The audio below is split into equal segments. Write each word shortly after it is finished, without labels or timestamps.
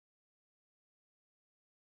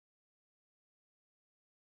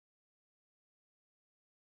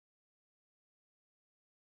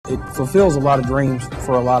it fulfills a lot of dreams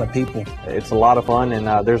for a lot of people. It's a lot of fun, and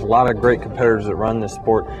there's a lot of great competitors that run this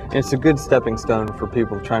sport, and it's a good stepping stone for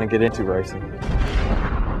people trying to get into racing.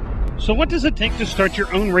 So what does it take to start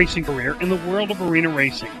your own racing career in the world of arena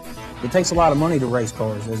racing? It takes a lot of money to race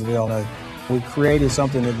cars, as we all know. We created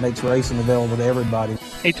something that makes racing available to everybody.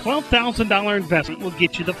 A $12,000 investment will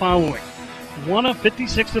get you the following: one of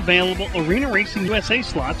 56 available Arena Racing USA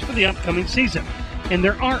slots for the upcoming season, and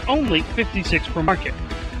there are only 56 per market.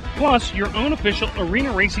 Plus, your own official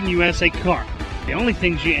Arena Racing USA car. The only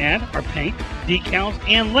things you add are paint, decals,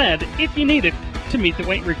 and lead if you need it to meet the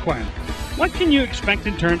weight requirement. What can you expect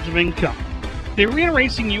in terms of income? The Arena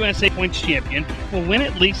Racing USA Points Champion will win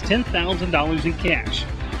at least $10,000 in cash,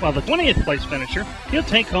 while the 20th place finisher, he'll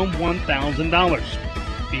take home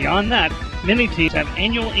 $1,000. Beyond that, many teams have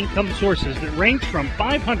annual income sources that range from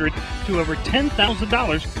 $500 to over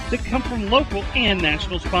 $10,000 that come from local and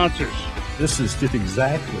national sponsors. This is just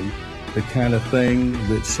exactly the kind of thing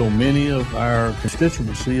that so many of our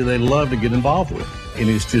constituency, they love to get involved with. And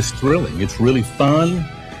it's just thrilling. It's really fun.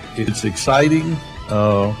 It's exciting.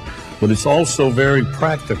 But it's also very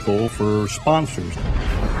practical for sponsors.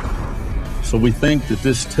 So we think that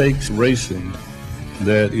this takes racing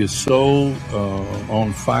that is so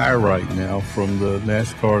on fire right now, from the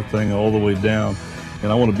NASCAR thing all the way down.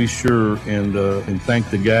 And I want to be sure and thank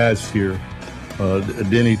the guys here,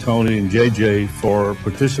 Denny, Tony, and JJ, for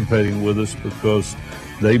participating with us, because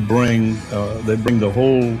they bring the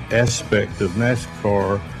whole aspect of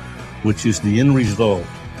NASCAR, which is the end result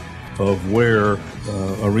of where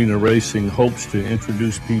arena racing hopes to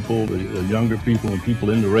introduce people, younger people and people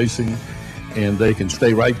into racing, and they can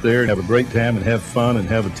stay right there and have a great time and have fun and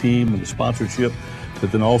have a team and a sponsorship.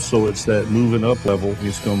 But then also it's that moving up level.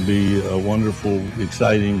 It's going to be a wonderful,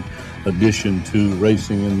 exciting addition to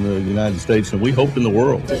racing in the United States, and we hope in the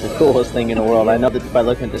world. It's the coolest thing in the world. I know that by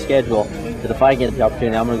looking at the schedule, that if I get the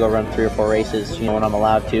opportunity, I'm going to go run 3 or 4 races, when I'm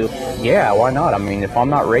allowed to. Yeah, why not? I mean, if I'm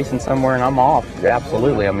not racing somewhere and I'm off,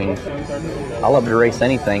 absolutely. I mean, I love to race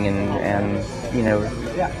anything, and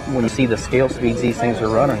when you see the scale speeds these things are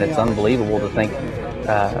running, it's unbelievable to think,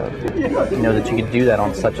 that you could do that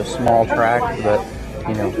on such a small track. But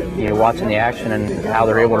you're watching the action and how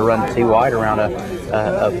they're able to run 2 wide around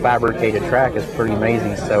a fabricated track is pretty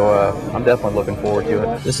amazing. So I'm definitely looking forward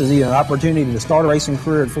to it. This is either an opportunity to start a racing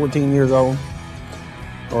career at 14 years old,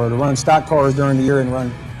 or to run stock cars during the year and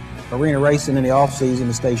run arena racing in the off season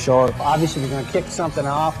to stay sharp. Obviously, we're going to kick something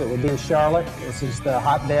off. It would be in Charlotte. This is the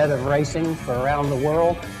hotbed of racing for around the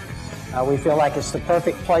world. We feel like it's the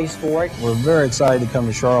perfect place for it. We're very excited to come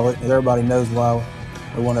to Charlotte. Everybody knows why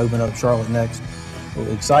we want to open up Charlotte next.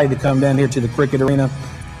 We're excited to come down here to the cricket arena,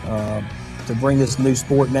 to bring this new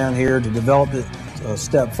sport down here, to develop it a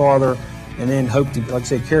step farther, and then hope to, like I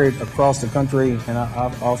said, carry it across the country, and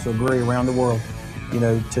I also agree around the world,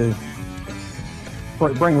 to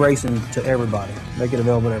bring racing to everybody, make it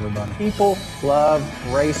available to everybody. People love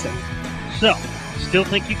racing. So, still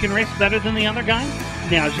think you can race better than the other guy?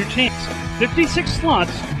 Now's your chance. 56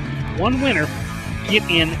 slots, 1 winner. Get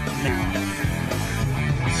in now.